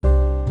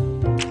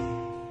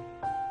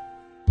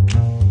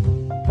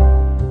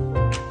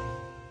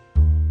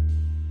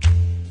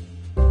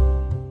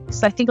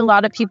because I think a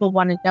lot of people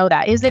want to know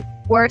that. Is it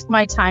worth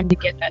my time to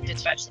get that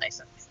dispatch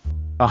license?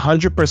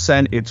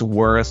 100% it's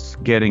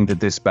worth getting the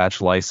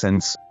dispatch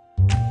license.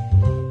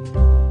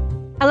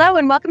 Hello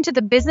and welcome to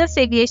the Business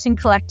Aviation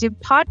Collective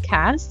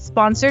podcast,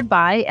 sponsored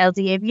by LD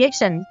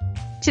Aviation.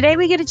 Today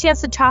we get a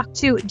chance to talk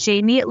to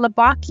Jamie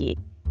Labocki.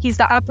 He's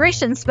the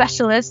operations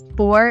specialist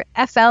for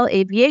FL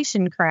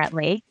Aviation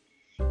currently,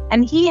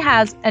 and he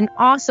has an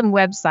awesome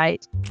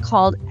website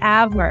called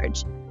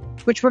AvMerge,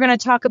 which we're going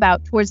to talk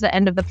about towards the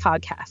end of the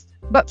podcast.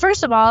 But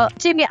first of all,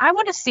 Jamie, I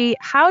want to see,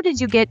 how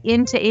did you get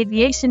into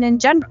aviation in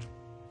general?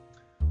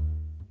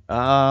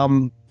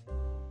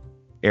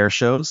 Air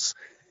shows.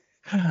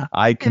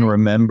 I can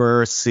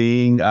remember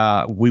seeing,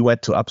 we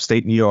went to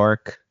upstate New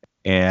York,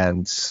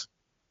 and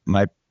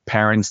my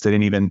parents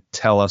didn't even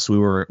tell us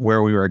where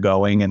we were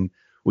going. And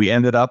we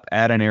ended up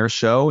at an air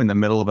show in the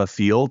middle of a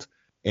field.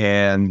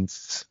 And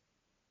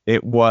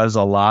it was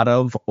a lot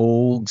of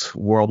old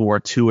World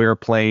War II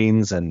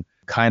airplanes and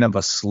kind of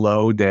a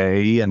slow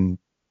day, and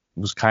it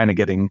was kind of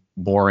getting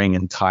boring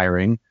and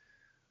tiring.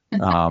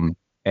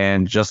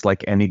 And just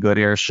like any good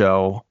air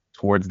show,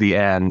 towards the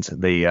end,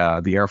 the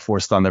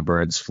Airforce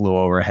Thunderbirds flew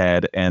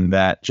overhead, and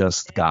that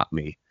just got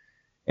me.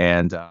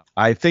 And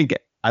I think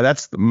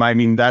that's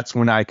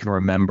when I can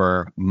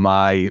remember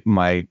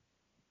my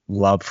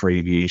love for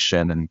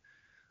aviation, and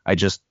I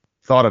just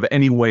thought of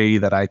any way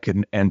that I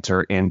could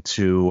enter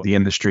into the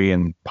industry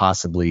and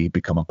possibly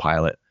become a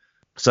pilot.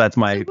 So that's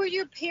my. So were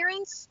your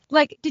parents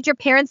did your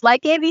parents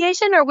like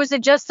aviation, or was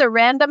it just a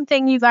random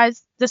thing you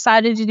guys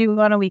decided to do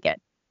on a weekend?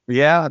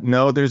 Yeah,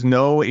 no, there's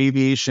no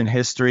aviation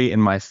history in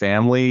my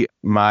family.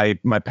 My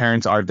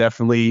parents are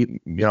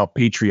definitely,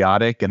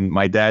 patriotic, and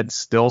my dad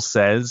still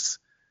says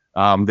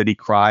that he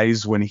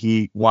cries when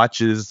he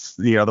watches,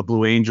 the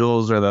Blue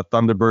Angels or the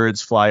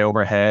Thunderbirds fly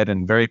overhead,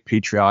 and very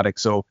patriotic.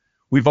 So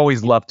we've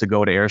always loved to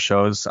go to air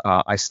shows.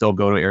 I still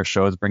go to air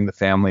shows, bring the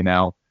family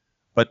now,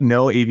 but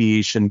no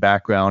aviation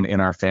background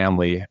in our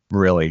family,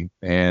 really.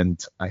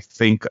 And I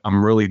think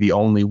I'm really the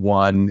only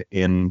one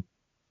in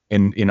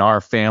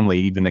our family,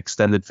 even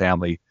extended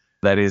family,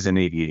 that is in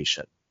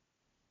aviation.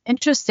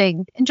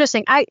 Interesting.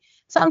 I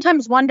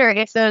sometimes wonder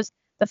if the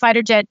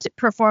fighter jet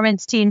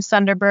performance teams,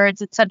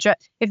 Thunderbirds, etc.,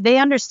 if they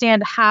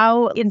understand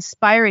how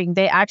inspiring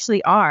they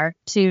actually are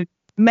to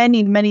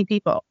many, many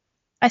people.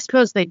 I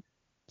suppose they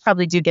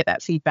probably do get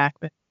that feedback.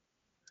 But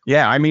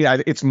yeah,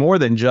 it's more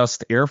than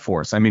just Air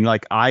Force.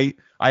 I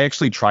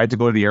actually tried to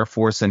go to the Air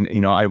Force, and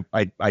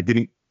I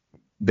didn't.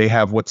 They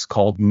have what's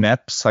called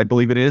MEPS, I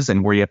believe it is,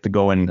 and where you have to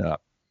go and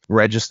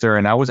register,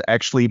 and I was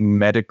actually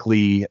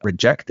medically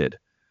rejected.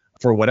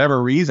 For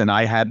whatever reason,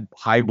 I had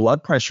high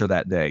blood pressure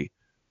that day,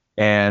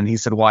 and he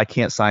said, well, I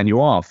can't sign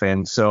you off.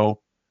 And so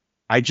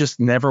I just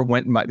never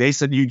went. They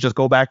said you just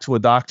go back to a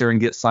doctor and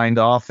get signed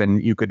off,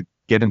 and you could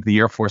get into the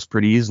Air Force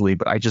pretty easily,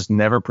 but I just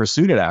never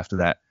pursued it after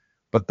that.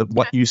 But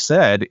what you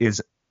said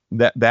is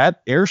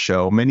that air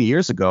show many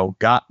years ago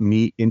got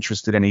me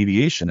interested in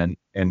aviation,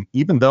 and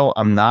even though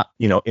I'm not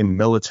in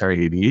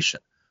military aviation,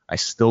 I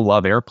still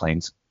love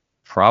airplanes,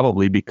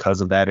 probably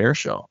because of that air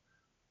show.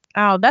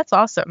 Oh, that's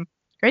awesome.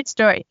 Great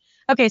story.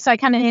 Okay, so I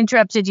kind of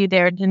interrupted you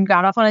there and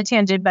got off on a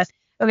tangent, but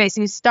okay, so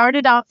you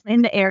started off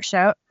in the air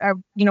show, or,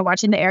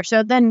 watching the air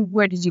show. Then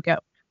where did you go?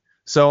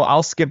 So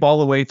I'll skip all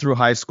the way through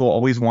high school.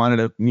 Always wanted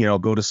to,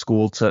 go to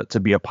school to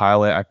be a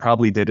pilot. I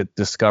probably did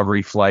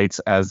Discovery flights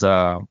as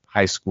a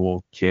high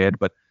school kid,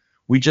 but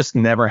we just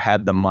never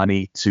had the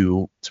money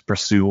to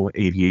pursue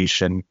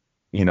aviation,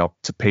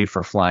 to pay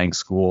for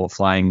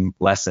flying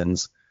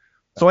lessons.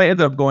 So I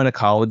ended up going to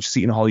college,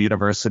 Seton Hall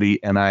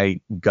University, and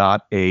I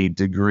got a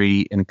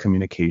degree in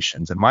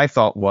communications. And my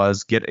thought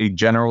was, get a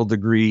general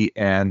degree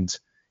and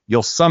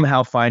you'll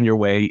somehow find your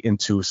way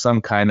into some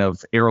kind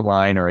of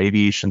airline or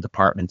aviation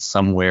department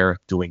somewhere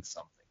doing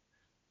something.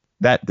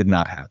 That did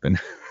not happen.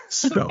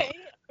 So okay,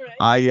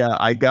 right.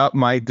 I got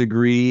my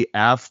degree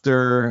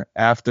after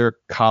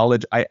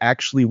college. I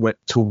actually went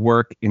to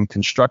work in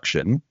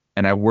construction,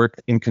 and I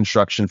worked in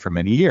construction for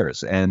many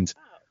years. And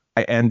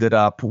I ended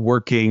up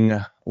working,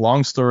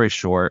 long story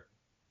short,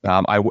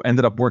 I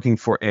ended up working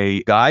for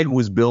a guy who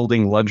was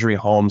building luxury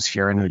homes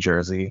here in New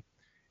Jersey.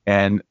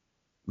 And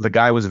the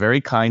guy was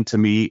very kind to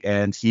me,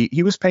 and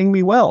he was paying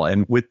me well.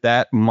 And with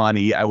that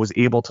money, I was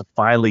able to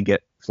finally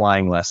get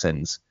flying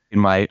lessons in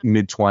my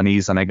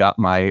mid-20s, and I got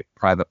my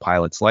private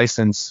pilot's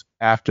license.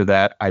 After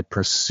that, I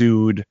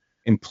pursued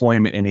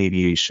employment in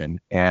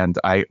aviation, and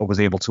I was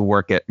able to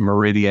work at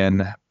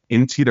Meridian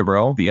in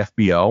Teterboro, the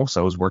FBO.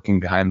 So I was working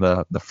behind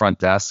the front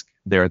desk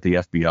there at the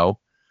FBO.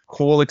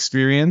 Cool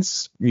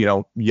experience,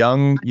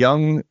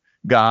 young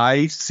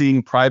guy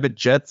seeing private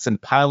jets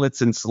and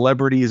pilots and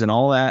celebrities and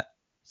all that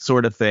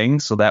sort of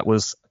thing. So that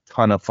was a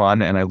ton of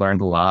fun, and I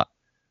learned a lot.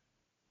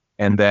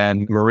 And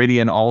then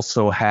Meridian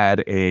also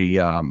had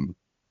a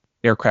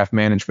aircraft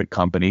management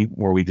company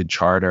where we did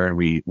charter and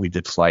we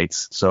did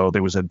flights. So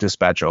there was a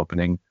dispatch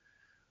opening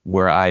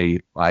where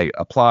I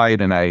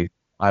applied, and I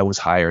was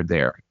hired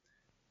there.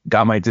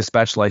 Got my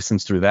dispatch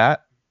license through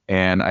that,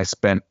 and I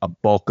spent a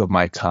bulk of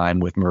my time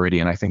with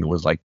Meridian. I think it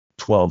was like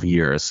 12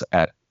 years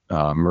at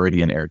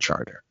Meridian Air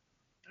Charter.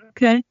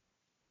 Okay.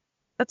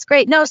 That's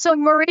great. No, so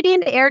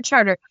Meridian Air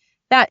Charter,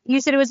 that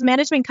you said it was a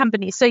management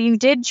company. So you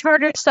did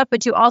charter stuff,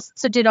 but you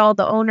also did all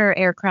the owner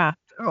aircraft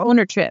or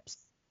owner trips.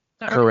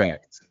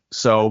 Correct.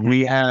 So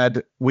we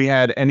had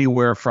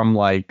anywhere from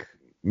like,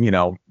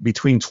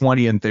 between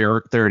 20 and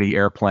 30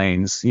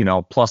 airplanes,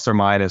 plus or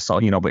minus,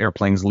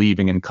 airplanes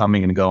leaving and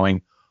coming and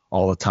going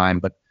all the time.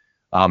 But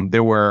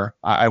there were,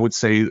 I would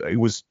say it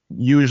was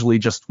usually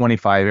just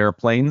 25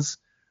 airplanes,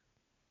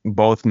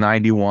 both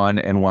 91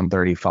 and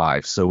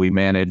 135. So we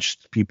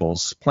managed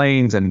people's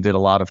planes and did a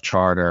lot of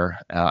charter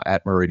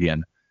at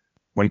Meridian.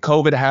 When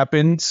COVID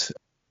happened,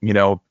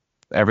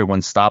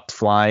 everyone stopped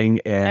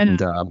flying,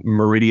 and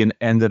Meridian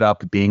ended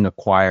up being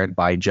acquired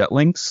by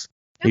Jetlinks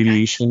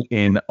Aviation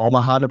in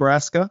Omaha,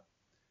 Nebraska.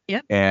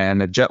 Yep.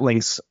 And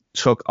Jetlinks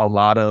took a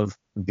lot of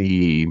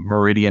the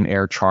Meridian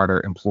Air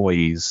Charter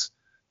employees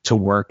to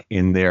work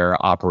in their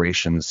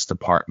operations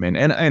department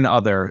and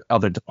other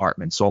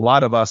departments. So a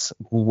lot of us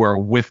who were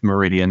with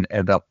Meridian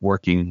ended up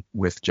working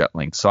with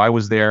Jetlinks. So I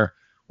was there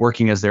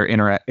working as their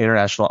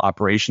international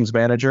operations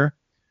manager.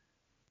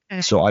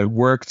 So I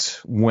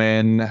worked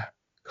when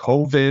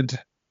COVID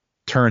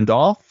turned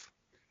off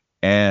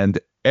and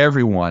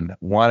everyone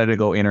wanted to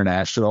go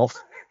international.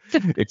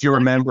 If you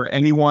remember,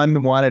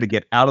 anyone wanted to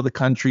get out of the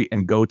country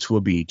and go to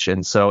a beach.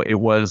 And so it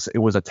was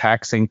a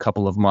taxing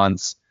couple of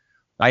months.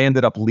 I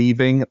ended up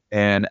leaving,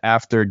 and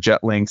after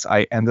Jetlinks,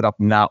 I ended up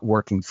not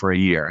working for a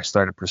year. I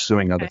started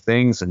pursuing other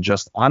things, and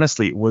just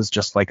honestly, it was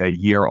just like a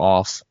year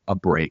off, a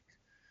break.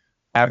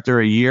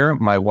 After a year,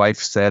 my wife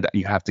said,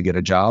 "You have to get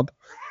a job."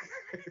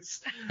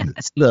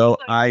 So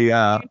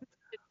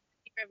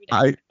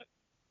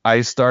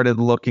I started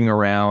looking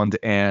around,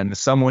 and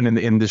someone in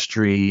the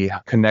industry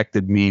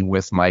connected me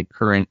with my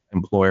current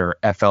employer,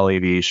 FL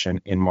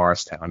Aviation in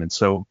Morristown. And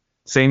so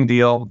same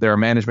deal. They're a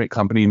management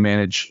company,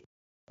 manage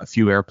a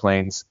few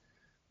airplanes.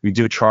 We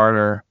do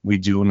charter, we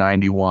do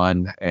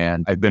 91,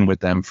 and I've been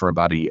with them for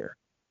about a year.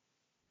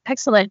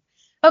 Excellent.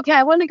 Okay,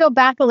 I want to go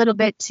back a little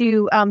bit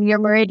to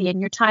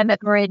your time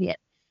at Meridian.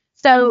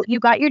 So you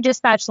got your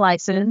dispatch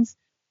license.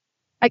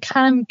 I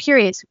kind of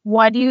curious,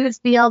 what do you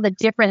feel the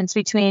difference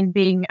between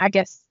being, I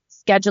guess,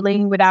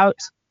 scheduling without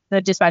the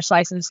dispatch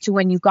license to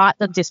when you got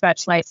the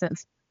dispatch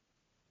license?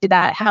 Did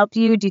that help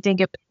you? Do you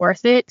think it was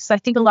worth it? Because I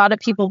think a lot of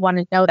people want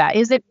to know that.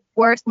 Is it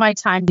worth my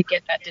time to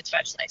get that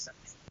dispatch license?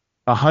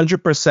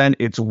 100%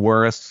 it's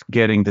worth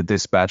getting the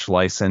dispatch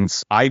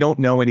license. I don't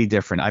know any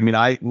different. I mean,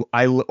 I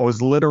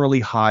was literally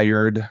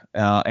hired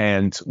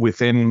and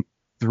within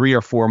 3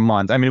 or 4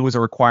 months, I mean, it was a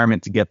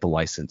requirement to get the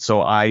license.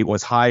 So I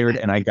was hired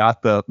and I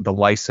got the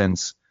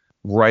license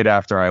right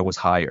after I was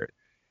hired.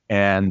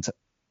 And,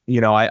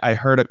 I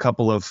heard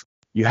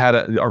you had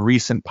a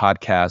recent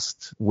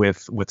podcast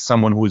with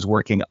someone who was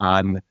working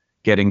on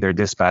getting their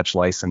dispatch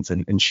license.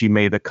 And she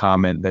made the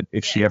comment that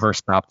if she ever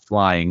stopped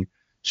flying,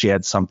 she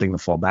had something to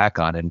fall back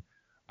on. And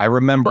I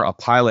remember a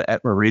pilot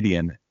at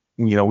Meridian,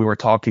 we were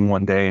talking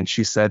one day and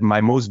she said,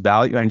 my most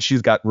valuable, and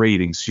she's got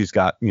ratings. She's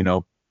got,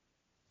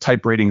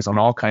 type ratings on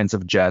all kinds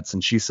of jets.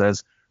 And she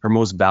says her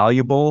most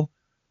valuable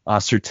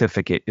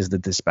certificate is the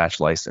dispatch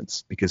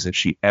license, because if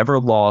she ever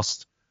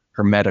lost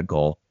her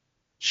medical,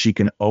 she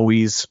can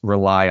always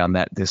rely on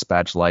that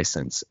dispatch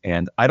license.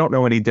 And I don't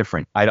know any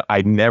different.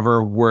 I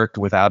never worked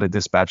without a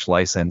dispatch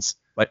license,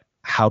 but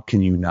how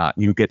can you not?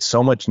 You get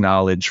so much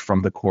knowledge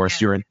from the course.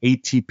 You're an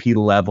ATP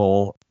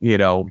level,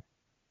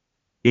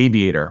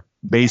 aviator,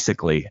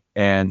 basically.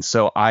 And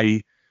so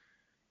I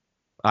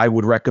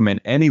would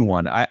recommend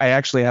anyone. I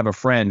actually have a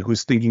friend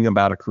who's thinking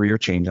about a career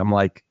change. I'm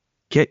like,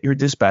 get your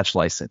dispatch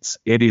license.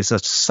 It is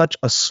such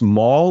a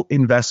small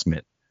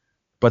investment,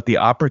 but the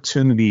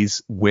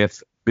opportunities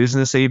with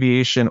business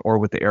aviation or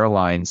with the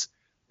airlines,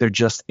 they're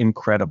just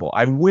incredible.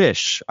 I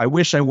wish I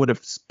would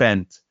have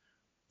spent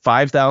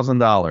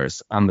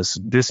 $5,000 on this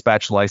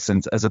dispatch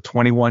license as a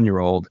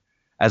 21-year-old,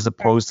 as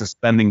opposed to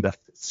spending the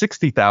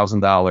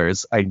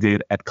 $60,000 I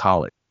did at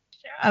college.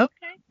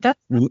 Okay.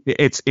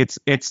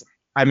 It's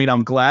I mean,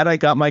 I'm glad I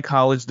got my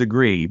college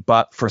degree,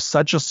 but for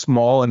such a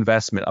small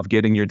investment of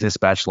getting your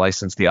dispatch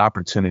license, the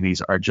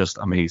opportunities are just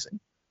amazing.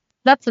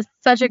 That's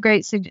such a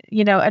great,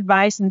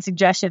 advice and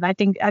suggestion. I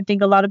think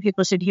a lot of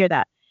people should hear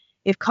that.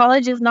 If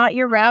college is not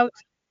your route,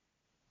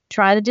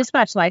 try the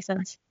dispatch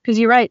license, because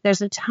you're right.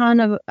 There's a ton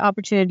of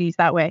opportunities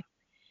that way.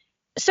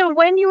 So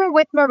when you were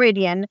with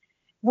Meridian,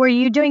 were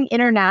you doing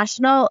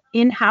international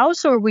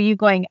in-house, or were you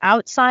going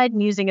outside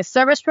and using a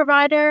service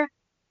provider?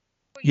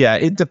 Yeah,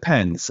 it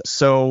depends.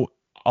 So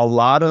a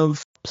lot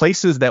of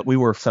places that we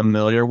were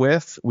familiar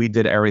with, we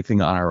did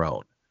everything on our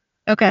own.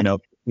 Okay.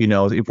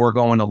 If we're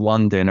going to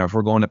London or if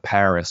we're going to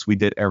Paris, we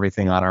did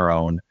everything on our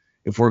own.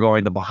 If we're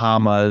going to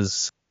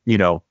Bahamas,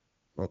 a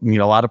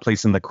lot of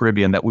places in the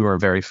Caribbean that we were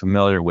very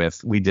familiar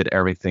with, we did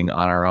everything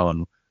on our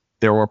own.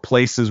 There were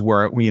places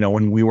where,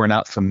 when we were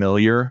not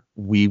familiar,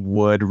 we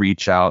would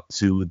reach out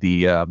to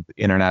the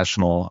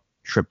international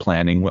trip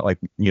planning.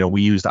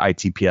 We used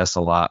ITPS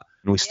a lot,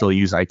 and we still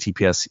use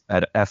ITPS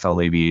at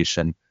FL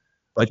Aviation.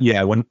 But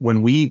yeah,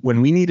 when we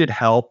needed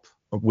help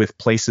with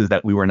places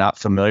that we were not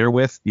familiar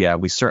with, yeah,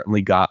 we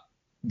certainly got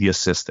the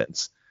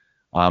assistance.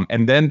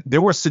 And then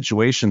there were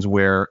situations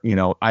where,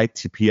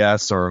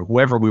 ITPS or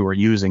whoever we were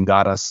using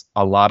got us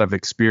a lot of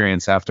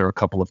experience after a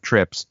couple of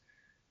trips.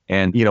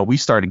 And, we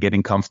started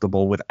getting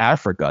comfortable with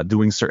Africa,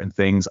 doing certain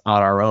things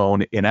on our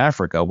own in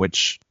Africa,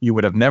 which you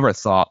would have never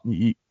thought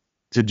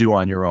to do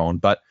on your own.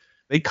 But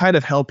they kind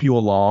of help you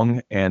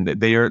along, and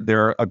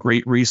they're a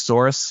great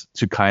resource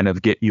to kind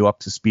of get you up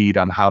to speed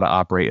on how to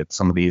operate at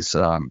some of these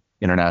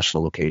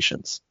international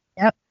locations.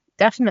 Yep,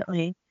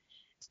 definitely.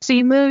 So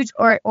you moved,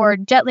 or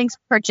Jetlinks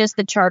purchased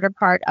the charter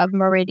part of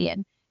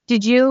Meridian.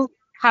 Did you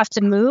have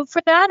to move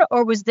for that,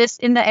 or was this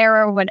in the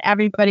era when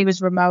everybody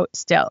was remote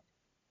still?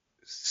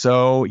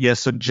 So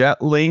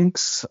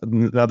Jetlinks,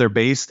 now they're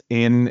based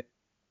in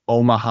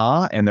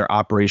Omaha, and their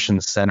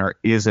operations center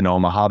is in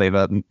Omaha. They have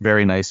a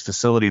very nice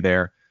facility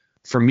there.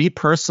 For me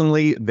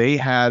personally, they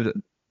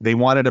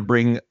wanted to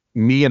bring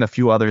me and a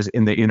few others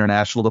in the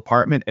international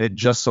department, and it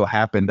just so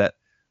happened that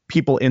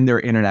people in their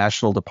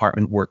international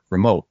department work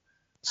remote.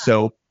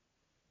 So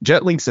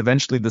Jetlinks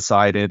eventually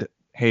decided,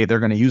 hey, they're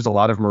going to use a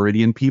lot of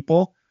Meridian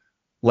people.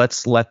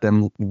 Let's let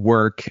them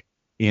work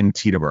in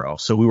Teterboro.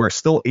 So we were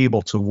still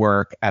able to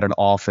work at an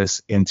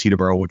office in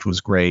Teterboro, which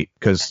was great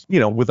because,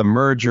 with a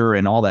merger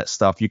and all that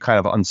stuff, you kind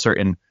of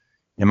uncertain,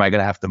 am I going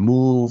to have to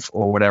move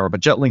or whatever?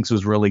 But Jetlinks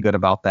was really good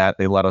about that.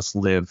 They let us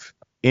live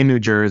in New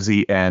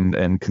Jersey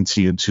and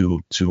continue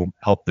to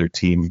help their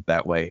team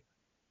that way.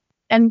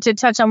 And to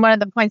touch on one of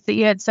the points that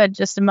you had said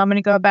just a moment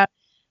ago about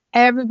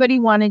everybody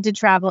wanted to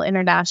travel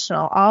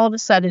international. All of a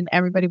sudden,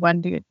 everybody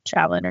wanted to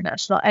travel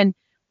international. And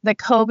the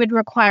COVID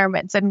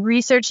requirements and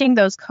researching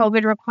those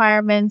COVID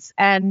requirements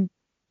and,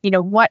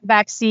 what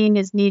vaccine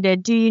is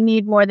needed. Do you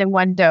need more than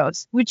one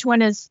dose? Which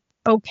one is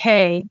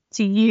okay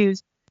to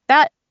use?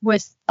 That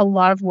was a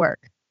lot of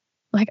work,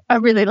 like a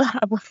really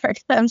lot of work.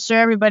 I'm sure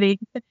everybody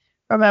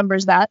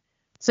remembers that.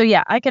 So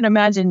yeah, I can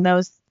imagine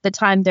the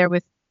time there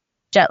with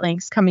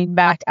Jetlinks coming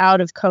back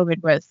out of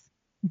COVID was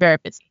very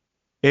busy.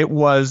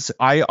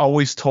 I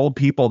always told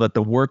people that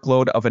the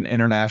workload of an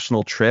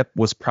international trip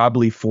was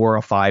probably 4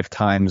 or 5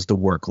 times the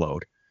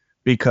workload,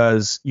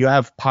 because you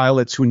have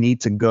pilots who need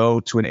to go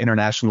to an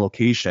international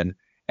location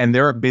and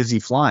they're busy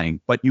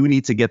flying, but you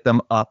need to get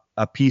them a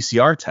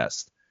PCR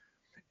test.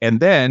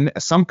 And then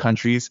some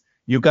countries,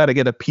 you got to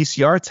get a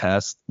PCR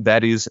test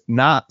that is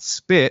not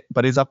spit,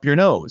 but is up your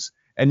nose.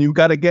 And you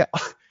got to get,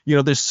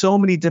 there's so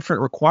many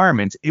different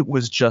requirements. It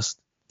was just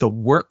the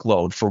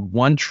workload for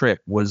one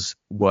trip was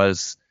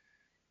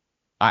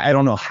I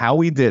don't know how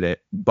we did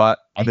it, but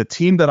the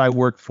team that I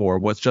worked for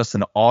was just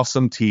an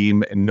awesome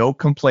team and no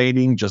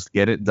complaining, just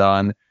get it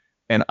done.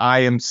 And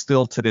I am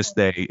still to this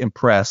day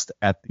impressed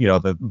at,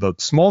 the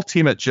small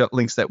team at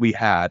Jetlinks that we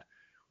had.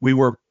 We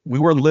were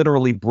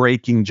literally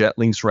breaking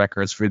Jetlinks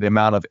records for the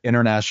amount of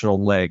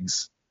international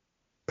legs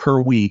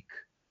per week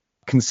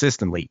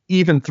consistently,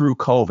 even through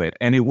COVID.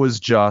 And it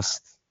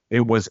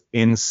was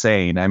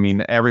insane. I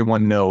mean,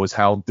 everyone knows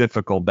how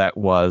difficult that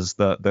was.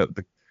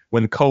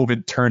 When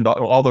COVID turned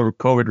off, all the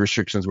COVID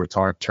restrictions were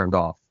turned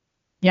off.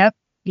 Yep.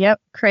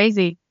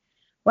 Crazy.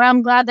 Well,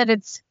 I'm glad that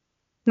it's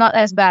not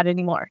as bad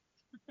anymore.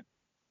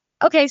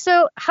 Okay,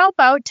 so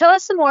tell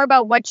us some more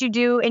about what you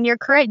do in your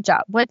current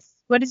job. What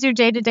is your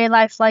day-to-day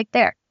life like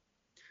there?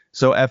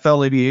 So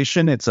FL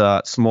Aviation, it's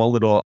a small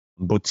little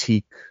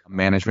boutique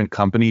management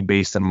company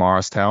based in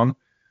Morristown.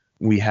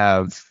 We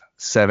have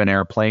 7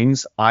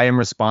 airplanes. I am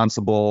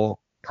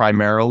responsible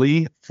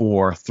primarily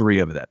for 3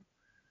 of them.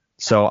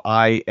 So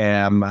I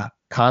am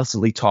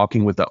constantly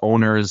talking with the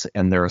owners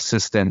and their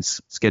assistants,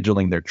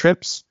 scheduling their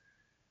trips,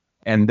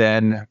 and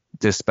then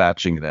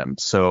dispatching them.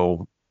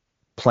 So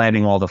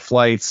planning all the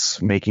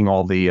flights, making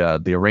all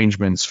the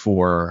arrangements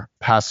for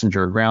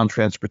passenger ground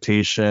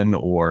transportation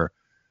or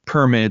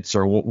permits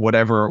or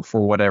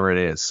whatever it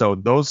is. So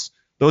those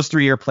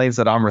 3 airplanes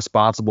that I'm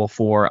responsible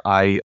for,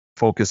 I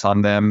focus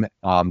on them.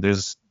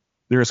 There's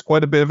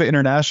quite a bit of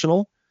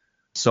international,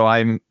 so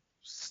I'm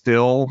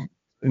still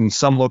in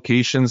some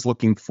locations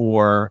looking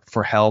for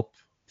help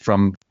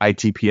from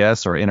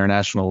ITPS or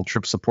international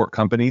trip support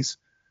companies.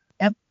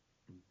 Yep.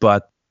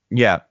 But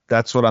yeah,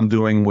 that's what I'm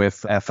doing with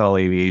FL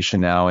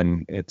Aviation now.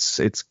 And it's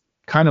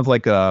kind of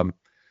like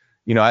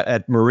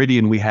at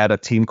Meridian, we had a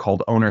team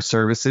called Owner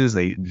Services.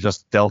 They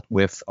just dealt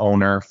with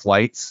owner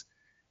flights.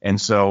 And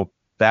so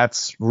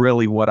that's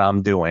really what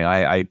I'm doing.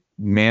 I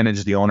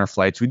manage the owner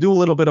flights. We do a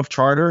little bit of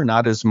charter,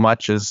 not as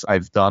much as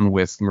I've done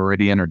with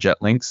Meridian or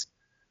Jetlinks.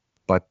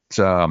 But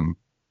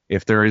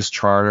if there is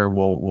charter,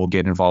 we'll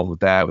get involved with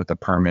that, with the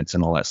permits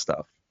and all that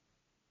stuff.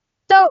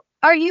 So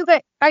are you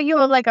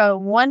like a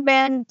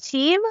one-man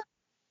team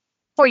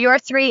for your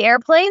 3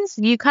 airplanes?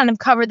 You kind of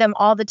cover them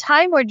all the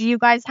time, or do you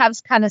guys have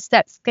kind of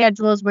set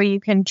schedules where you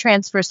can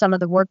transfer some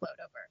of the workload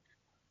over?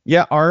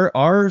 Yeah,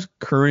 our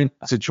current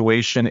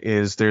situation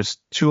is there's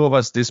 2 of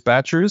us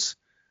dispatchers.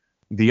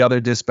 The other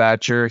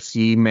dispatcher,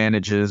 he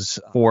manages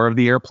 4 of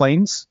the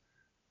airplanes.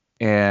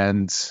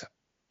 And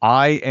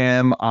I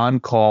am on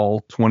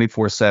call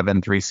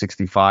 24/7,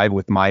 365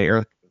 with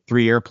my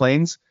three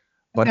airplanes.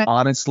 But Okay.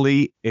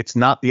 honestly, it's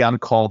not the on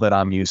call that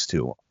I'm used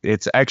to.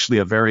 It's actually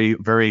a very,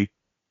 very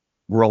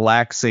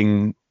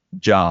relaxing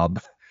job.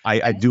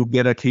 I do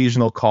get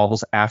occasional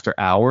calls after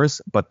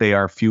hours, but they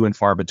are few and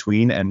far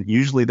between. And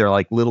usually they're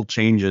like little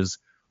changes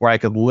where I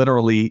could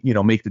literally,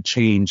 make the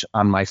change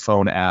on my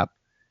phone app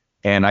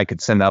and I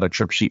could send out a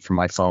trip sheet from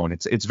my phone.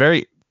 It's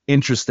very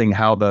interesting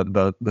how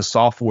the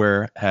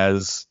software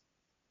has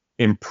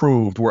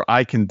improved where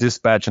I can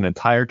dispatch an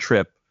entire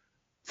trip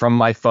from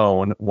my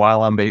phone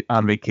while I'm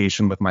on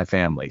vacation with my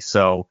family.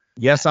 So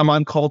yes, I'm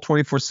on call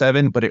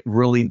 24/7, but it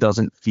really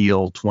doesn't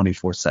feel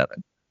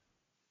 24/7.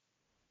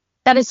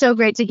 That is so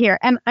great to hear.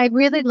 And I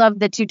really love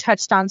that you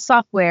touched on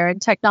software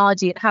and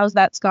technology and how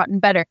that's gotten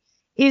better.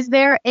 Is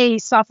there a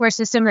software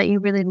system that you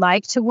really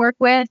like to work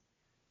with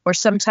or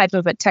some type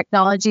of a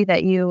technology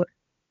that you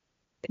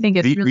think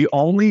is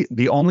really...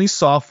 The only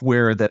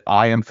software that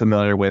I am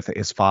familiar with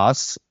is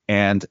FOSS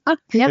and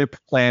Yep.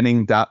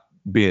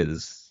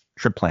 tripplanning.biz,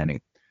 trip planning.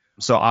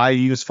 So I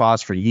used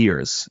FOSS for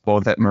years,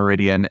 both at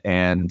Meridian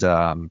and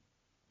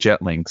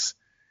JetLinks.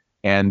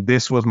 And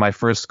this was my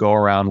first go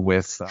around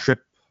with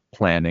trip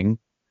planning.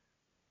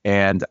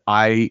 And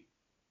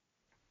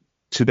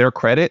to their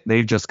credit,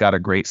 they've just got a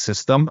great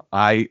system.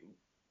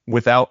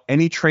 Without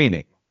any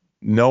training,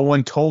 no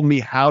one told me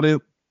how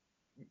to,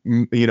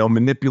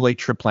 manipulate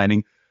trip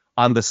planning.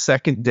 On the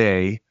second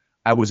day,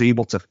 I was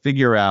able to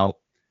figure out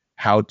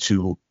how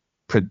to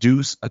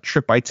produce a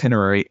trip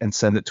itinerary and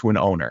send it to an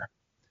owner.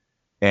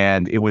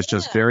 And it was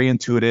just very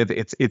intuitive.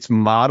 It's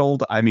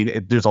modeled. I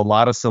mean, there's a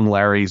lot of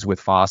similarities with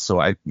FOSS, so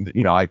I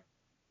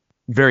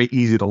very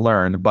easy to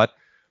learn. But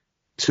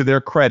to their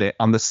credit,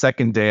 on the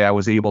second day, I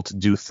was able to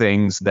do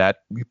things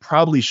that we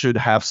probably should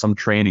have some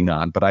training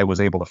on, but I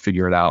was able to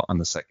figure it out on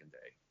the second day.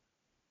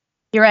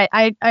 You're right.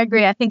 I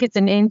agree. I think it's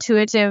an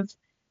intuitive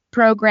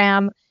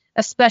program,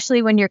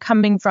 especially when you're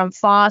coming from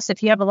FOSS.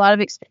 If you have a lot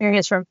of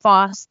experience from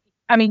FOSS,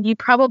 I mean, you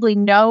probably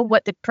know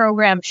what the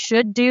program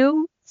should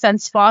do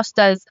since FOSS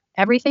does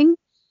everything.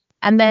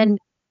 And then,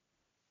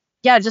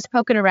 just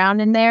poking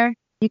around in there,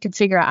 you can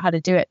figure out how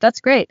to do it.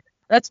 That's great.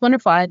 That's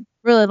wonderful. I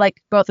really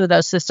like both of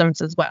those systems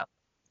as well.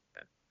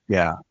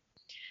 Yeah.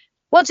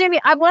 Well,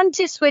 Jamie, I wanted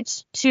to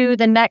switch to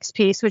the next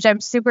piece, which I'm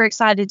super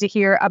excited to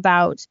hear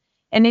about,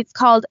 and it's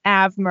called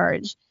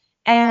AvMerge.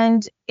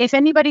 And if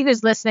anybody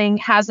who's listening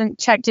hasn't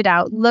checked it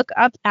out, look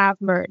up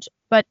AvMerge.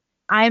 But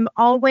I'm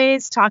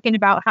always talking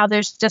about how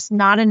there's just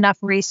not enough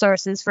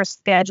resources for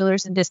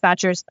schedulers and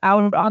dispatchers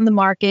out on the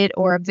market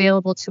or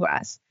available to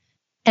us.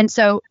 And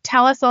so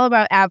tell us all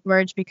about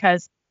AvMerge,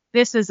 because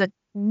this is a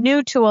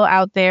new tool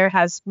out there,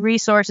 has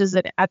resources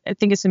that I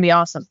think it's going to be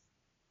awesome.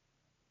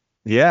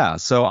 Yeah,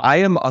 so I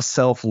am a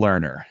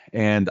self-learner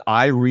and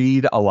I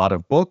read a lot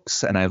of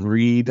books and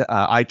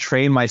I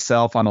train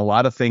myself on a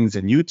lot of things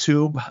in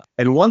YouTube.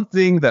 And one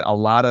thing that a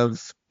lot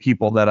of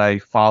people that I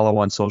follow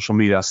on social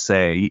media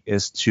say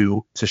is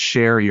to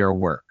share your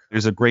work.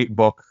 There's a great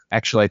book,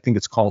 actually, I think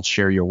it's called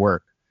Share Your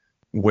Work,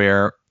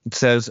 where it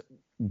says,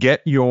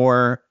 get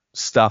your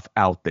stuff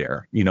out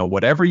there.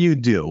 Whatever you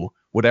do,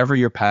 whatever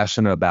you're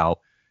passionate about,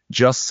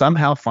 just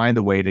somehow find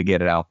a way to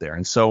get it out there.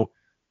 And so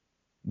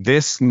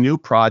this new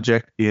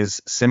project is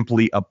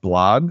simply a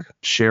blog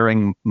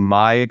sharing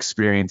my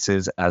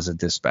experiences as a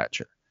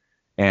dispatcher.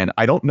 And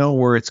I don't know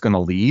where it's going to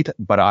lead,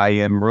 but I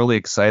am really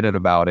excited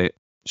about it,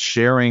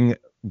 sharing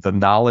the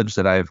knowledge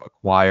that I've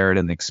acquired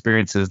and the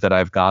experiences that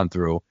I've gone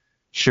through,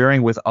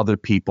 sharing with other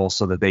people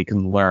so that they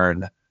can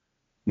learn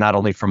not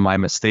only from my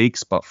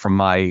mistakes, but from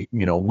my,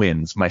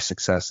 wins, my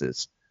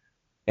successes.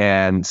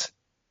 And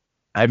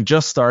I've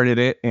just started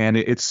it, and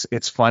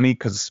it's funny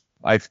because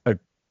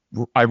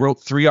I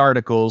wrote 3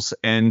 articles,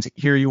 and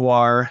here you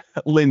are,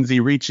 Lindsay,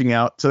 reaching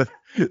out to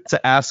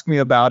ask me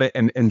about it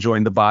and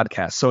join the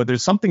podcast. So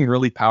there's something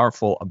really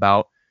powerful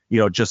about,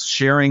 just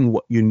sharing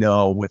what you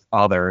know with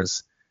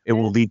others. It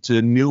will lead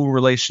to new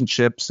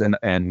relationships and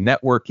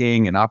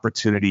networking and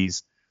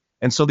opportunities.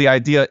 And so the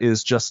idea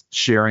is just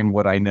sharing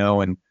what I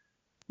know. And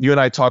you and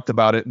I talked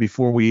about it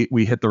before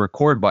we hit the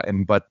record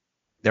button, but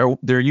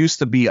there used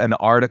to be an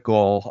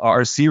article or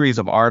a series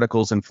of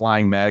articles in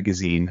Flying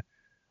Magazine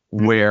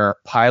where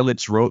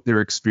pilots wrote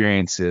their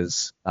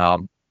experiences,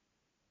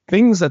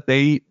 things that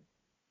they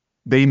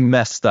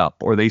messed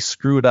up or they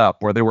screwed up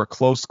or there were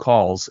close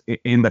calls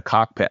in the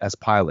cockpit as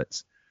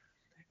pilots.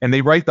 And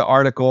they write the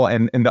article,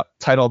 and the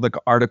title of the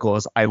article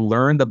is, I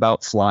learned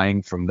about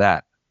flying from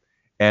that.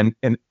 And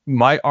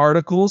my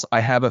articles, I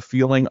have a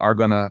feeling, are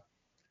going to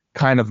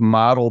kind of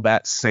model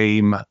that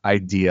same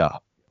idea,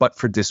 but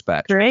for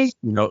dispatch. Great.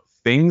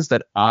 Things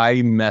that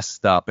I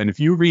messed up. And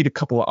if you read a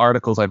couple of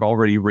articles I've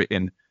already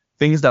written,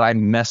 things that I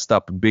messed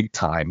up big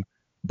time,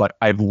 but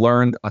I've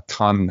learned a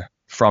ton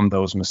from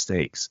those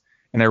mistakes.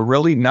 And I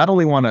really not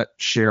only want to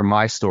share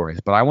my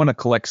stories, but I want to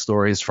collect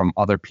stories from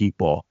other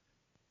people,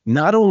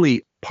 not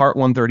only Part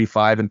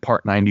 135 and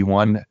Part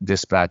 91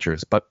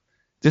 dispatchers, but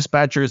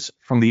dispatchers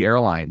from the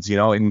airlines,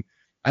 and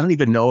I don't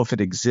even know if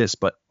it exists,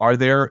 but are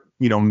there,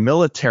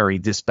 military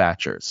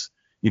dispatchers?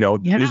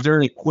 Is there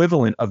an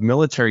equivalent of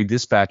military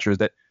dispatchers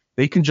that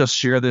they can just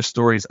share their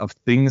stories of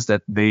things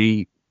that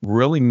they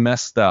really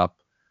messed up,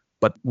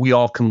 but we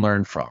all can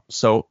learn from?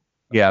 So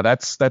yeah,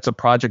 that's a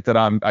project that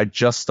I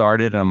just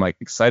started and I'm like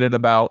excited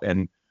about,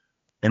 and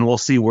we'll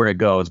see where it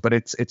goes. But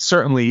it's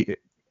certainly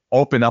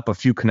opened up a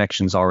few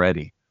connections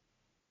already.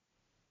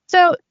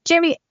 So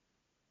Jamie,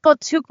 well,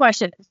 two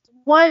questions.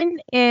 One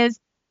is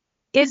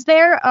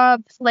there a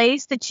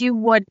place that you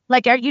would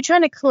like? Are you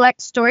trying to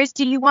collect stories?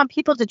 Do you want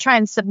people to try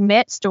and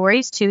submit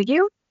stories to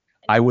you?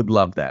 I would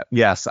love that.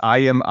 Yes, I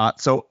am.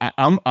 So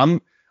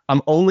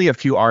I'm only a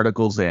few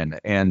articles in,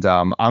 and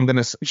I'm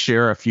going to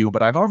share a few.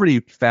 But I've already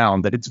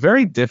found that it's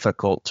very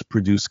difficult to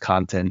produce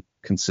content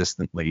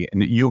consistently,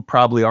 and you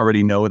probably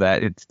already know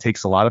that it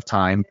takes a lot of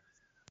time.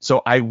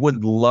 So I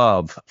would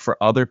love for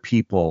other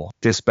people,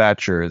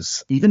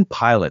 dispatchers, even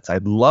pilots.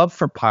 I'd love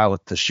for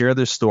pilots to share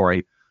their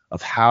story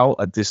of how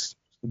a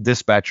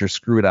dispatcher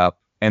screwed up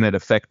and it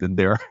affected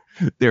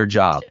their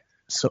job.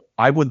 So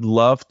I would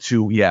love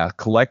to,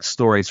 collect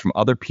stories from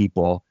other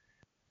people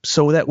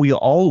so that we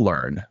all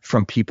learn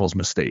from people's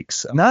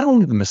mistakes. Not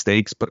only the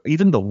mistakes, but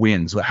even the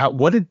wins.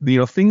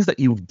 Things that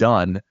you've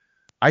done.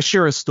 I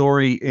share a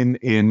story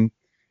in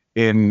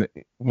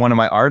one of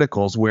my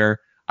articles where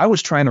I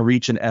was trying to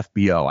reach an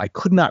FBO. I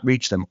could not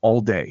reach them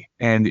all day.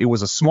 And it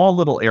was a small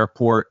little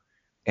airport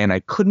and I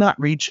could not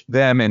reach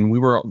them. And we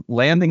were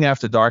landing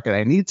after dark and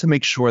I needed to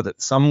make sure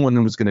that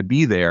someone was going to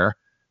be there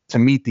to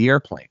meet the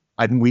airplane.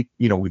 We've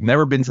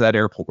never been to that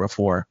airport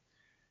before.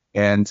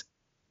 And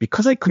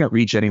because I couldn't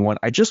reach anyone,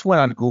 I just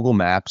went on Google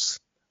Maps.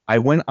 I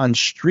went on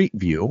Street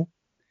View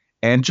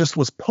and just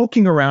was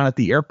poking around at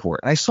the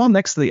airport. And I saw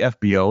next to the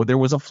FBO, there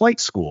was a flight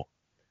school.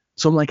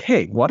 So I'm like,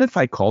 hey, what if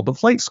I called the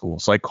flight school?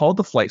 So I called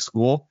the flight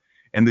school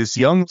and this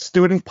young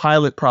student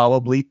pilot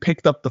probably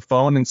picked up the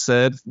phone and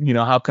said,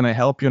 how can I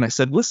help you? And I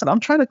said, listen,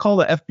 I'm trying to call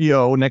the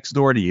FBO next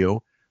door to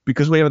you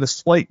because we have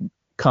this flight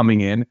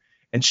coming in.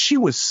 And she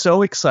was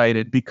so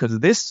excited because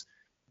this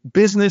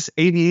business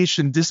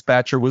aviation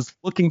dispatcher was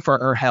looking for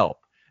her help.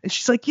 And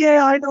she's like,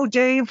 yeah, I know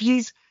Dave.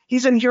 He's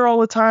in here all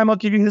the time. I'll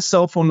give you his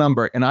cell phone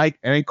number. And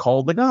I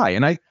called the guy.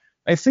 And I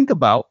think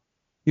about,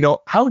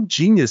 how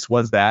genius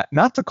was that?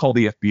 Not to call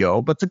the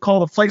FBO, but to call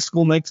the flight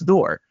school next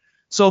door.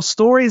 So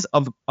stories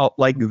of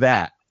like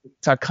that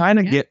to kind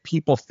of get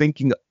people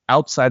thinking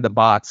outside the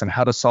box and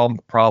how to solve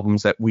the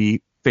problems that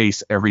we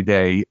face every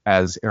day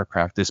as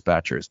aircraft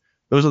dispatchers.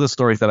 Those are the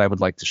stories that I would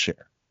like to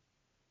share.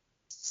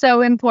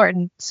 So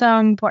important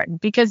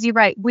because you're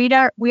right. We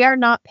are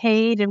not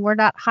paid and we're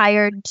not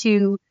hired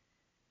to,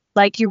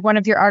 like one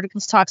of your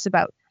articles talks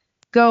about,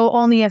 go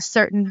only a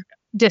certain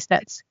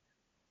distance.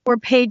 We're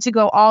paid to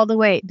go all the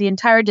way, the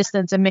entire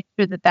distance, and make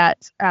sure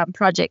that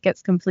project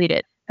gets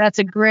completed. That's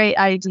a great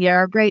idea,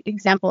 or a great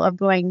example of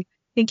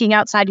thinking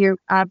outside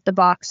the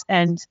box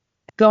and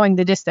going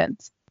the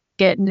distance,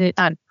 getting it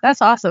done.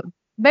 That's awesome.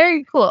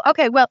 Very cool.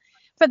 Okay, well,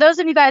 for those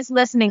of you guys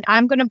listening,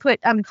 I'm going to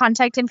put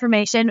contact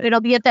information.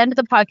 It'll be at the end of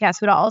the podcast,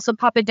 but I'll also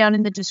pop it down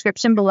in the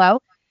description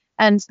below.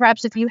 And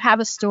perhaps if you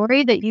have a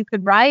story that you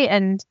could write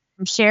and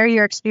share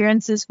your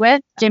experiences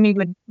with, Jimmy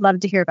would love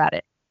to hear about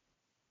it.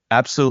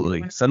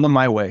 Absolutely. Send them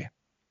my way.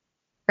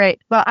 Great.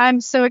 Well,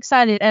 I'm so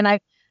excited. And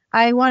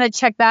I want to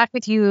check back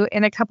with you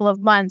in a couple of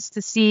months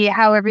to see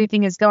how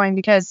everything is going,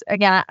 because,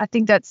 again, I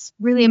think that's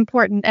really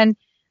important. And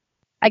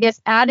I guess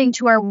adding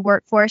to our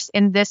workforce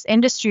in this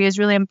industry is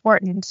really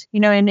important.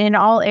 In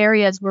all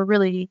areas, we're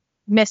really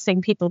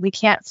missing people. We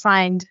can't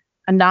find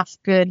enough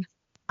good,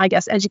 I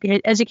guess,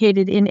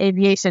 educated in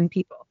aviation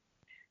people.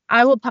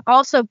 I will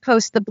also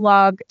post the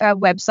blog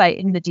website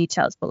in the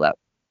details below.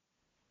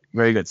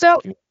 Very good.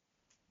 So,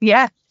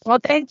 yeah, well,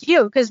 thank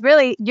you, because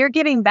really you're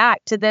giving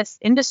back to this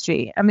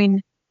industry. I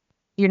mean,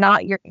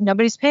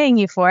 nobody's paying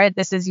you for it.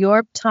 This is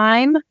your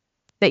time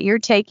that you're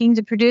taking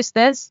to produce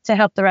this to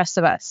help the rest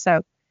of us.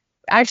 So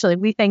actually,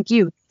 we thank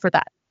you for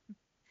that.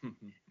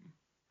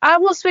 I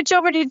will switch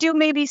over to do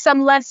maybe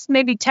some less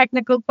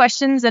technical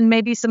questions and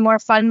maybe some more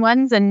fun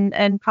ones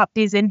and pop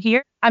these in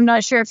here. I'm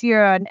not sure if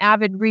you're an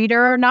avid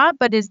reader or not,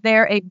 but is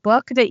there a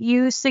book that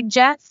you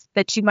suggest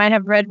that you might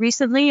have read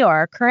recently or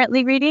are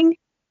currently reading?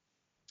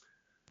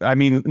 I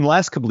mean, in the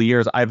last couple of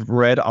years, I've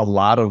read a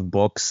lot of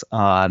books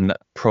on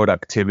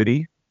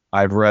productivity.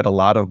 I've read a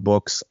lot of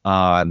books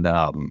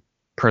on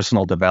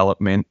personal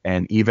development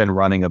and even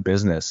running a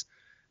business.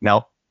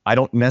 Now, I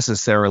don't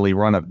necessarily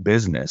run a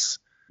business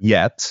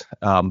yet,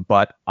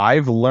 but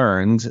I've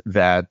learned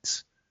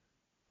that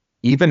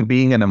even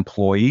being an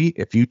employee,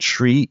 if you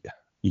treat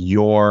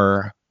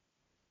your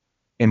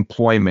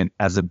employment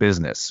as a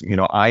business,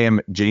 I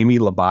am Jamie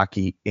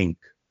Labocki, Inc.,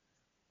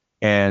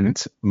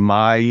 and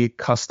my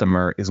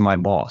customer is my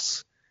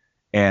boss.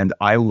 And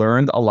I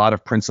learned a lot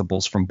of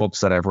principles from books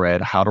that I've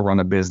read, how to run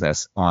a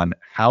business, on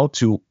how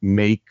to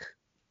make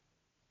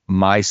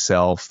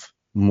myself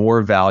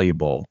more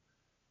valuable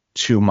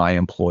to my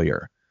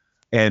employer.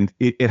 And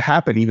it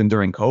happened even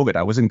during COVID.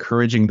 I was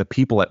encouraging the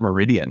people at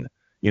Meridian,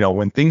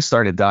 when things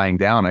started dying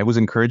down, I was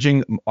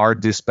encouraging our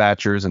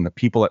dispatchers and the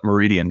people at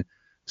Meridian,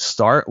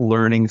 start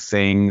learning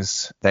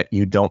things that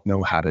you don't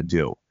know how to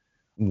do.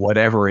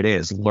 Whatever it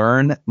is,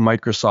 learn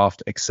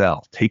Microsoft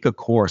Excel. Take a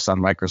course on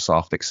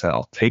Microsoft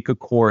Excel. Take a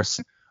course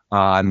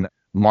on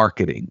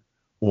marketing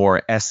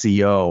or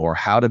SEO or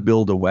how to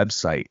build a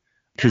website.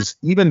 Because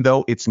even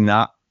though it's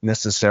not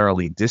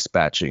necessarily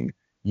dispatching,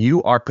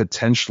 you are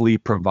potentially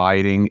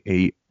providing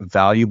a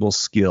valuable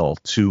skill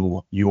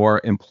to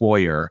your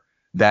employer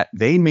that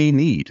they may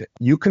need.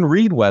 You can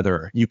read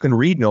weather, you can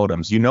read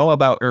NOTAMs, you know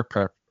about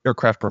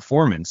aircraft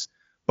performance,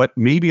 but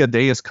maybe a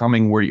day is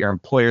coming where your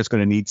employer is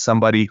going to need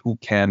somebody who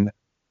can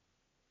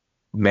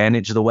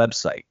manage the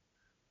website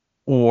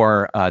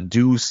or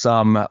do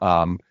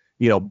some,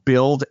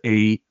 build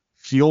a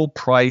fuel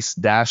price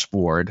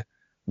dashboard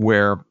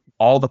where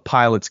all the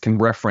pilots can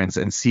reference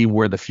and see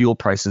where the fuel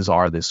prices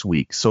are this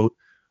week. So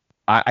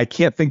I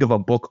can't think of a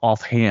book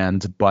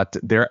offhand, but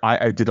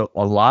I did a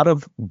lot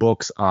of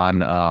books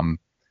on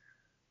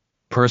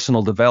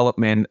personal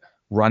development,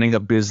 running a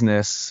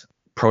business,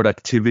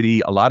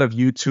 productivity. A lot of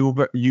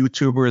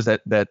YouTubers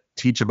that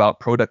teach about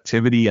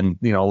productivity and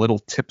little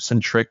tips and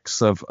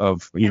tricks of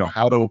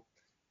how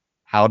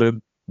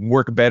to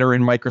work better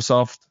in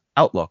Microsoft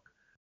Outlook.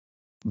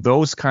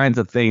 Those kinds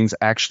of things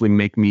actually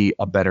make me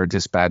a better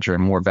dispatcher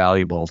and more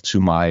valuable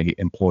to my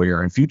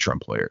employer and future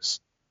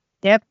employers.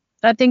 Yep.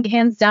 I think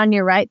hands down,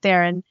 you're right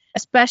there. And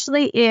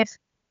especially if,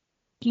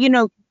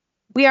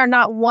 we are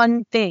not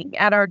one thing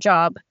at our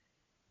job.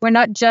 We're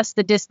not just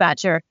the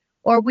dispatcher,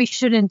 or we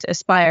shouldn't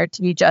aspire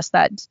to be just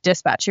that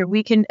dispatcher.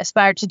 We can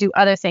aspire to do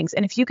other things.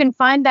 And if you can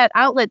find that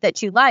outlet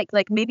that you like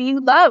maybe you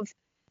love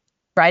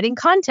writing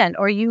content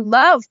or you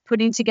love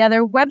putting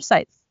together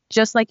websites,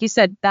 just like you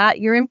said,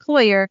 that your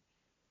employer,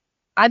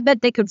 I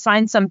bet they could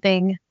find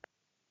something,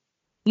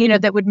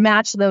 that would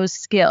match those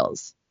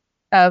skills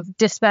of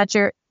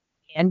dispatcher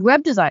and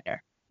web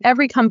designer.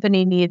 Every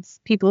company needs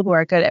people who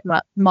are good at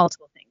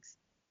multiple things.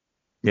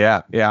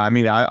 Yeah. I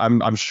mean,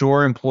 I'm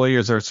sure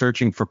employers are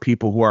searching for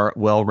people who are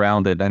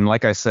well-rounded. And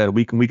like I said,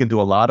 we can do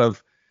a lot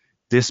of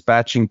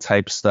dispatching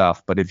type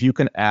stuff. But if you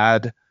can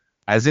add,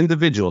 as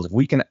individuals, if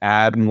we can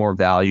add more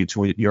value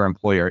to your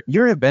employer,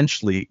 you're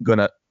eventually going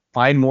to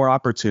find more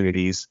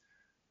opportunities,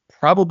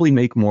 probably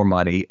make more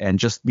money, and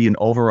just be an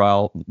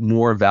overall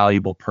more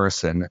valuable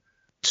person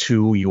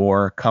to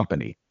your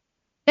company.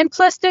 And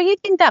plus, don't you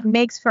think that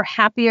makes for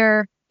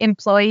happier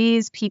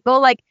employees, people?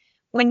 Like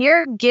when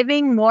you're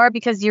giving more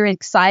because you're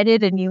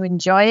excited and you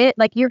enjoy it,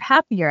 you're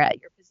happier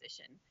at your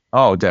position.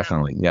 Oh,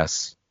 definitely.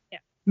 Yes. Yeah.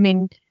 I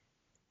mean,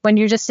 when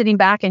you're just sitting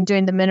back and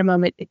doing the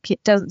minimum,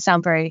 it doesn't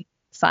sound very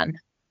fun.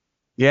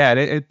 Yeah.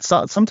 And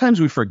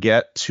sometimes we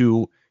forget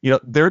to,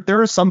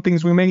 there are some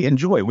things we may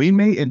enjoy. We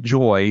may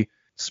enjoy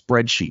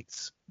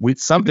spreadsheets.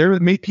 There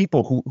may be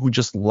people who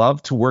just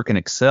love to work in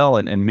Excel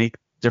and make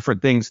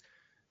different things.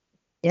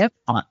 Yep.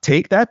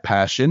 Take that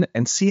passion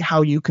and see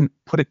how you can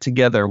put it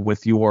together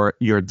with your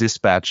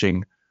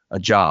dispatching a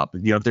job.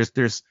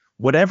 There's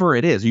whatever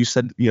it is. You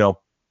said,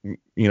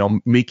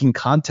 making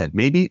content.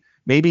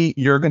 Maybe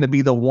you're going to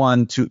be the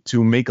one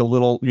to make a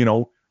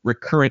little,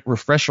 recurrent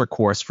refresher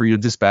course for your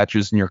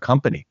dispatchers in your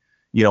company.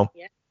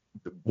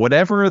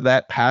 Whatever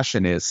that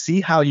passion is,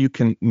 see how you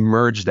can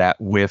merge that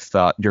with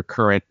your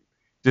current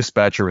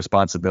dispatcher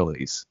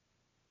responsibilities.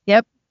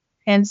 Yep.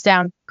 Hands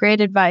down.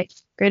 Great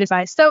advice.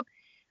 So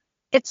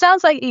it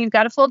sounds like you've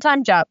got a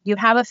full-time job. You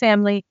have a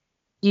family.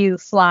 You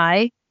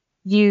fly.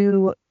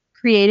 You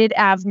created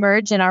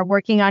AvMerge and are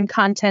working on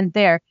content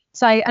there.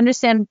 So I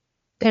understand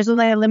there's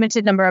only a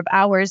limited number of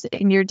hours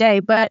in your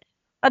day, but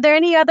are there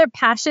any other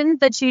passions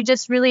that you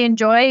just really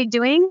enjoy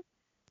doing?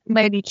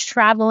 Maybe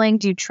traveling.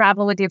 Do you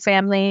travel with your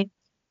family?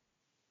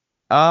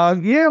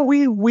 Yeah,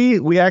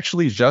 we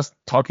actually, just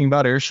talking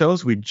about air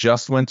shows, we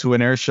just went to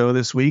an air show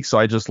this week, so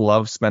I just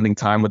love spending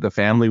time with the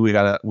family. We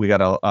got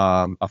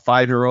a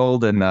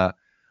 5-year-old and a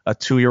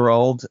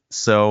 2-year-old,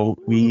 so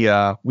we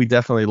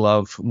definitely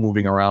love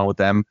moving around with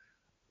them.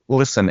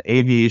 Listen,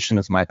 aviation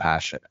is my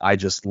passion. I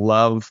just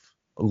love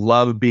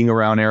being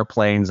around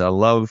airplanes. I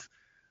love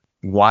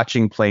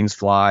watching planes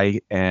fly,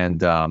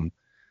 and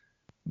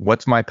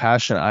what's my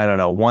passion? I don't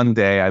know. One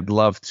day I'd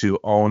love to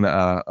own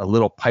a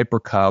little Piper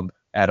Cub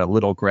at a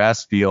little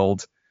grass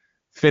field,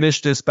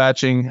 finish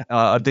dispatching,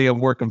 a day of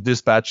work of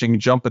dispatching,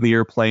 jump in the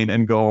airplane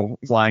and go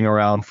flying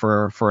around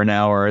for an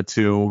hour or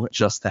two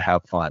just to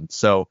have fun.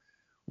 So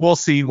we'll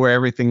see where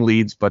everything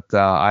leads, but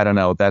I don't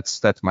know.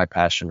 That's my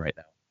passion right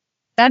now.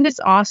 That is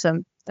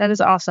awesome.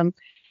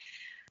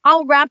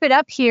 I'll wrap it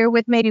up here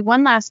with maybe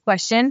one last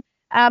question.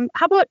 How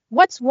about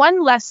what's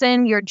one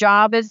lesson your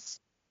job has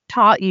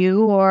taught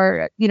you,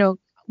 or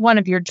one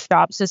of your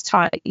jobs has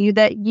taught you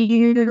that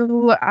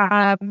you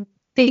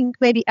think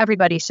maybe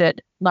everybody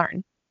should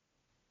learn?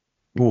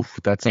 Oof,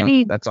 that's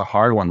a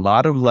hard one. A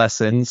lot of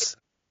lessons.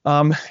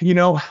 Some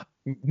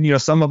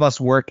of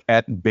us work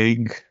at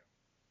big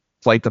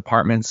flight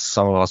departments.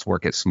 Some of us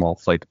work at small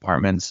flight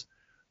departments.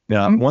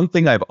 One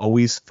thing I've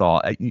always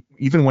thought,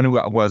 even when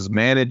I was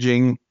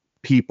managing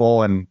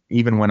people and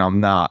even when I'm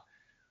not,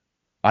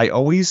 I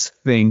always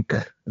think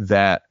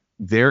that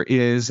there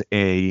is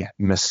a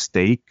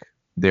mistake,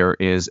 there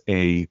is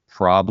a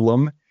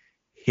problem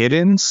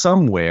hidden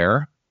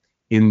somewhere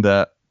in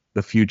the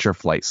future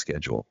flight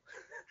schedule.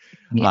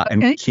 Yeah,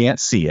 And okay. can't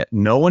see it.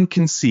 No one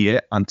can see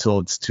it until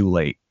it's too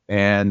late.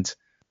 And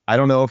I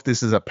don't know if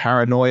this is a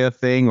paranoia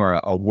thing or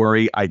a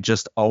worry. I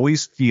just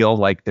always feel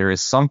like there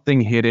is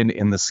something hidden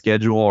in the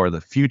schedule or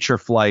the future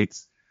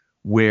flights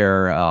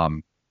where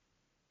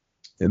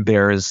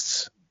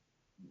there's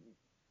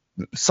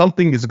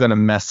something is going to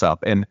mess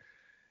up. And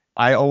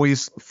I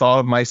always thought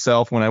of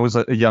myself when I was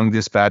a young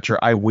dispatcher,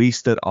 I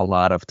wasted a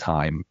lot of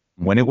time.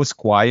 When it was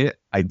quiet,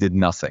 I did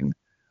nothing.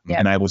 Yeah.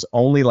 And I was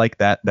only like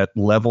that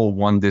level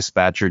 1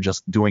 dispatcher,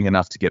 just doing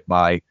enough to get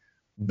by.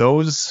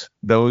 Those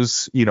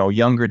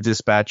younger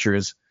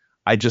dispatchers,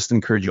 I just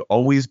encourage you,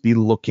 always be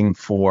looking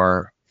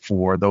for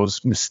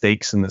those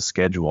mistakes in the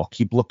schedule.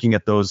 Keep looking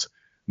at those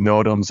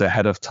NOTAMs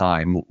ahead of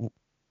time.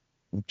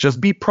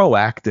 Just be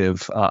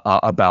proactive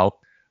about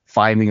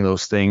finding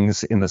those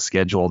things in the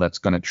schedule that's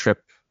going to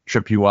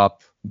trip you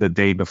up the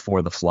day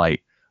before the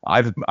flight.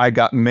 I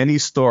got many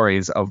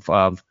stories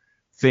of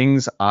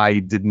things I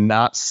did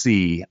not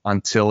see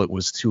until it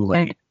was too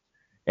late.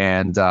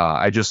 And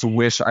I just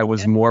wish I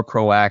was more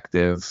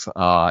proactive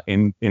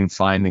in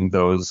finding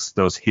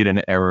those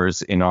hidden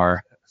errors in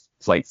our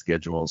flight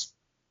schedules.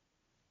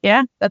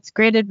 Yeah, that's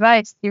great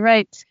advice. You're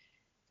right.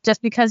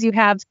 Just because you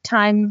have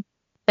time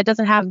that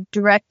doesn't have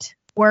direct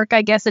work,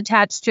 I guess,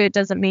 attached to it,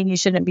 doesn't mean you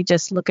shouldn't be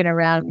just looking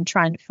around and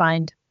trying to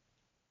find.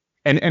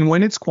 And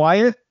when it's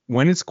quiet,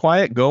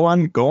 go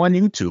on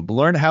YouTube,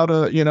 learn how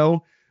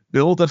to,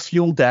 build a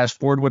fuel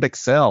dashboard with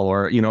Excel,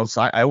 or,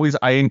 so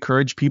I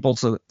encourage people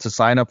to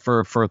sign up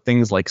for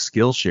things like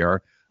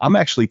Skillshare. I'm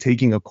actually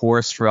taking a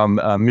course from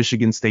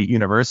Michigan State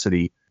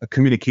University, a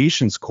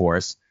communications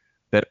course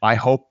that I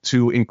hope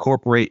to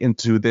incorporate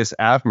into this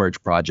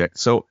AvMerge project.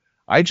 So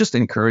I just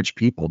encourage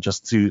people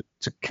just to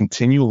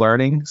continue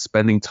learning,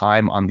 spending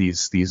time on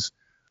these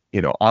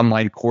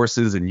online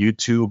courses and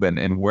YouTube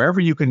and wherever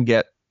you can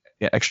get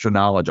extra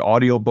knowledge,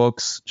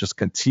 audiobooks. Just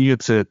continue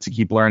to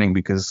keep learning,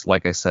 because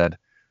like I said,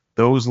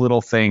 those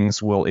little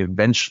things will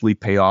eventually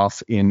pay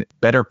off in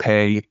better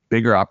pay,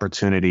 bigger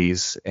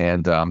opportunities.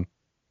 And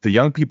the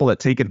young people that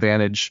take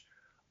advantage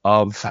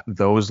of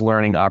those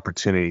learning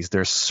opportunities,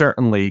 they're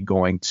certainly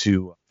going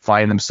to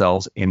find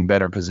themselves in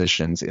better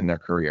positions in their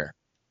career.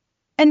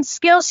 And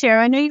Skillshare,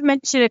 I know you've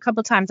mentioned it a couple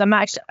of times. I'm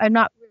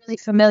not really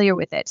familiar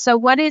with it. So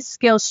what is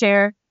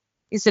Skillshare?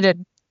 Is it a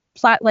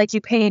like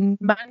you paying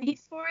money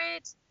for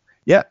it?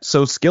 Yeah,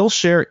 so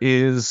Skillshare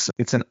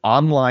it's an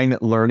online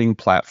learning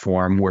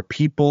platform where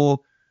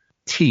people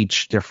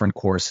teach different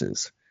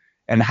courses.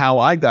 And how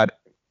I got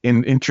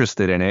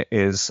interested in it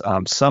is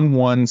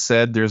someone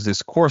said there's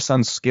this course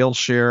on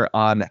Skillshare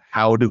on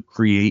how to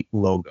create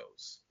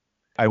logos.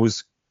 I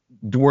was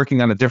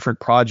working on different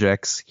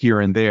projects here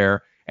and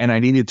there, and I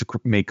needed to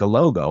make a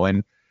logo.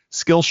 And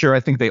Skillshare, I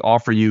think they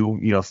offer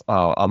you,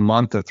 a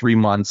month or 3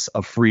 months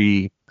of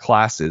free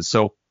classes.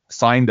 So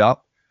signed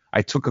up.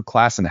 I took a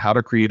class on how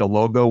to create a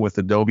logo with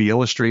Adobe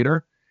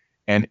Illustrator,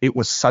 and it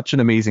was such an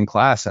amazing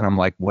class. And I'm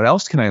like, what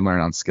else can I learn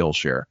on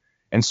Skillshare?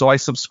 And so I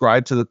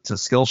subscribed to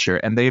Skillshare,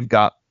 and they've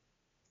got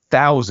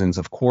thousands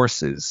of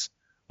courses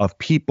of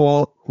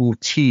people who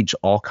teach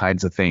all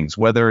kinds of things,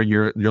 whether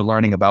you're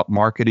learning about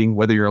marketing,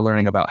 whether you're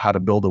learning about how to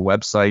build a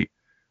website,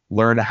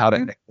 learn how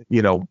to,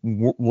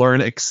 learn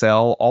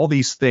Excel, all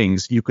these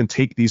things. You can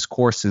take these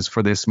courses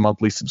for this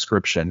monthly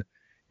subscription,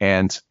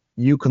 and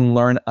you can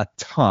learn a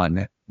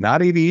ton,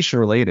 not aviation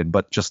related,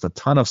 but just a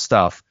ton of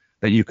stuff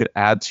that you could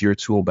add to your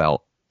tool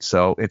belt.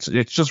 So it's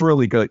just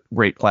really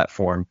great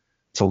platform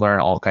to learn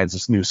all kinds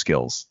of new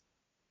skills.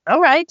 All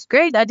right,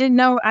 great. I didn't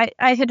know.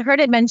 I had heard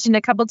it mentioned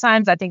a couple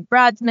times. I think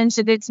Brad's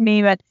mentioned it to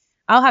me, but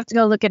I'll have to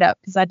go look it up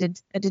because I did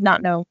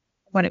not know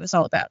what it was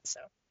all about. So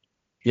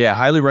yeah,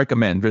 highly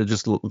recommend.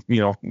 Just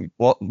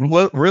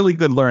really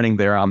good learning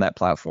there on that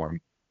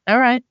platform. All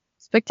right,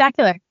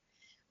 spectacular.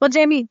 Well,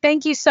 Jamie,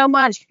 thank you so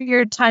much for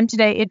your time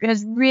today. It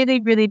has really,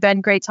 really been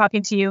great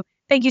talking to you.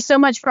 Thank you so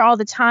much for all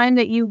the time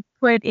that you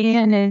put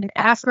in and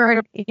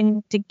effort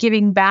into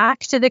giving back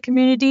to the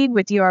community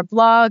with your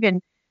blog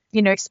and,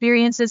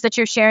 experiences that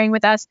you're sharing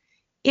with us.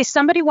 If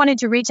somebody wanted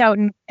to reach out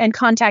and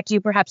contact you,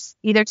 perhaps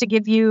either to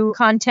give you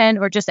content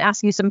or just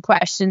ask you some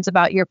questions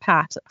about your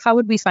path, how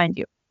would we find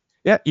you?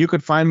 Yeah, you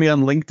could find me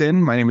on LinkedIn.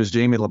 My name is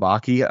Jamie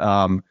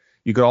Labocki.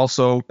 You could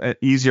also,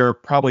 easier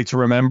probably to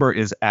remember,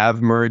 is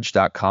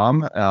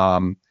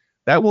avmerge.com.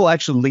 That will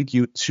actually link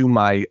you to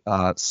my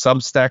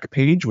Substack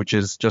page, which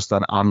is just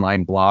an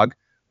online blog.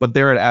 But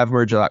there at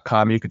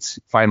avmerge.com, you could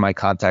find my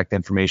contact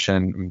information.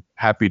 I'm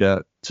happy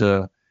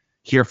to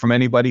hear from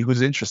anybody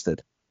who's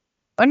interested.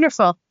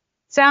 Wonderful.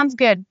 Sounds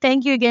good.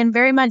 Thank you again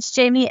very much,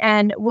 Jamie.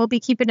 And we'll be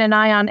keeping an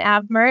eye on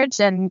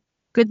AvMerge, and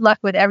good luck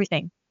with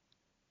everything.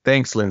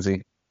 Thanks,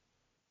 Lindsay.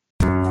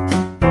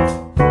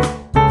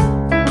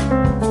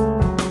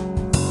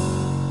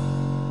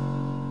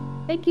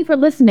 Thank you for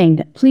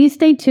listening. Please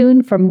stay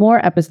tuned for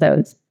more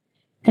episodes.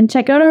 and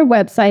check out our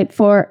website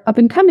for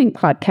up-and-coming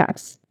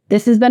podcasts.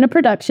 This has been a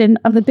production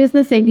of the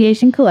Business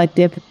Aviation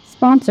Collective,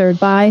 sponsored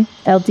by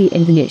LD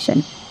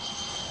Aviation.